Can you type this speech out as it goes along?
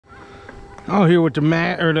Out here with the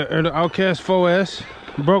the Outcast 4S.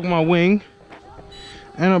 Broke my wing.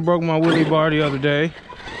 And I broke my wheelie bar the other day.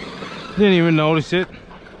 Didn't even notice it.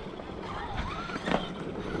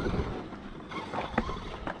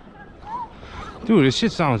 Dude, this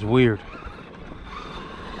shit sounds weird.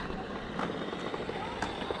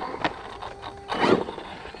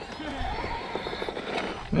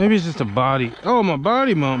 Maybe it's just a body. Oh, my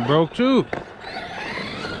body mount broke too.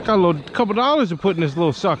 Got a couple dollars to put in this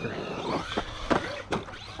little sucker.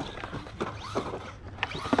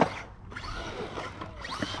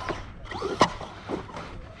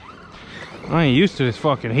 I ain't used to this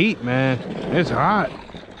fucking heat, man. It's hot.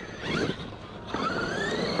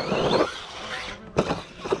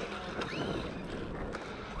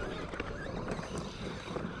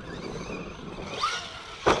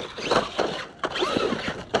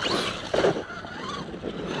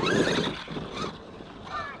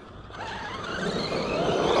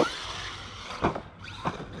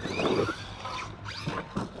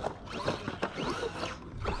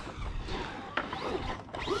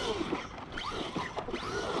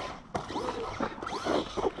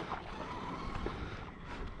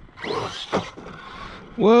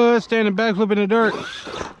 What? Standing backflip in the dirt.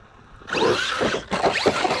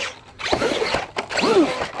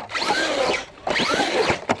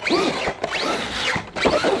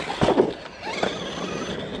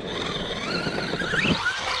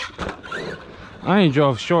 I ain't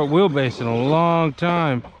drove short wheelbase in a long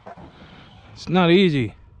time. It's not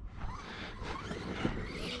easy.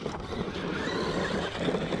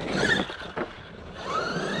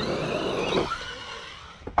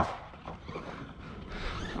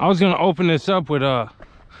 I was gonna open this up with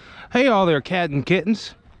hey all there cat and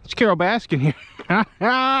kittens, it's Carol Baskin here.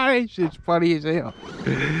 That shit's funny as hell.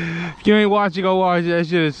 If you ain't watching, go watch that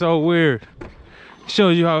shit. It's so weird.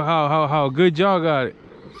 Shows you how good y'all got it.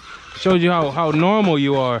 Shows you how normal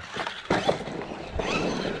you are.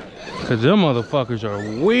 Cause them motherfuckers are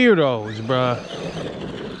weirdos, bruh.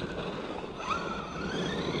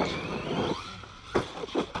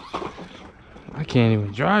 I can't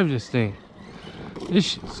even drive this thing. This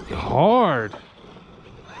shit's hard.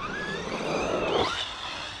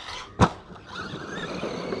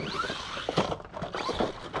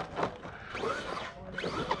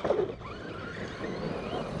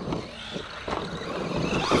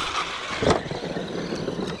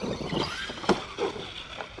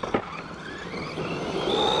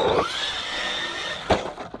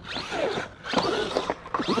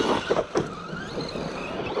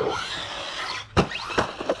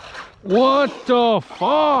 What the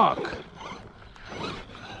fuck?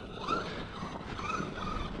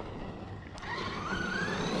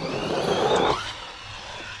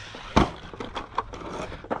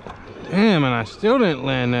 Damn, and I still didn't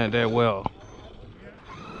land that well.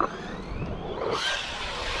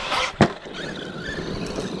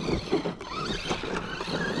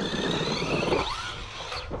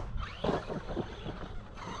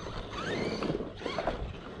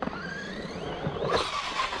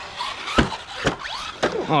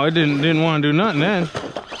 Oh, it didn't want to do nothing then.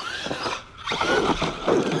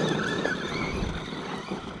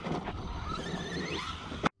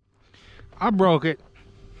 I broke it.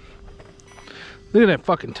 Look at that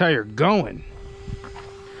fucking tire going.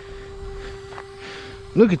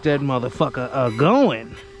 Look at that motherfucker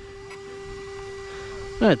going.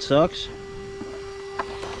 That sucks.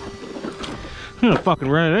 I'm gonna fucking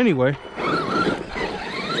run it anyway.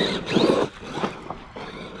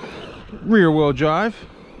 Rear wheel drive.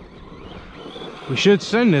 We should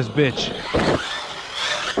send this bitch.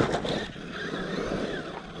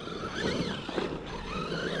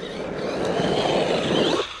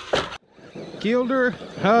 Killed her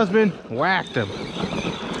husband, whacked him.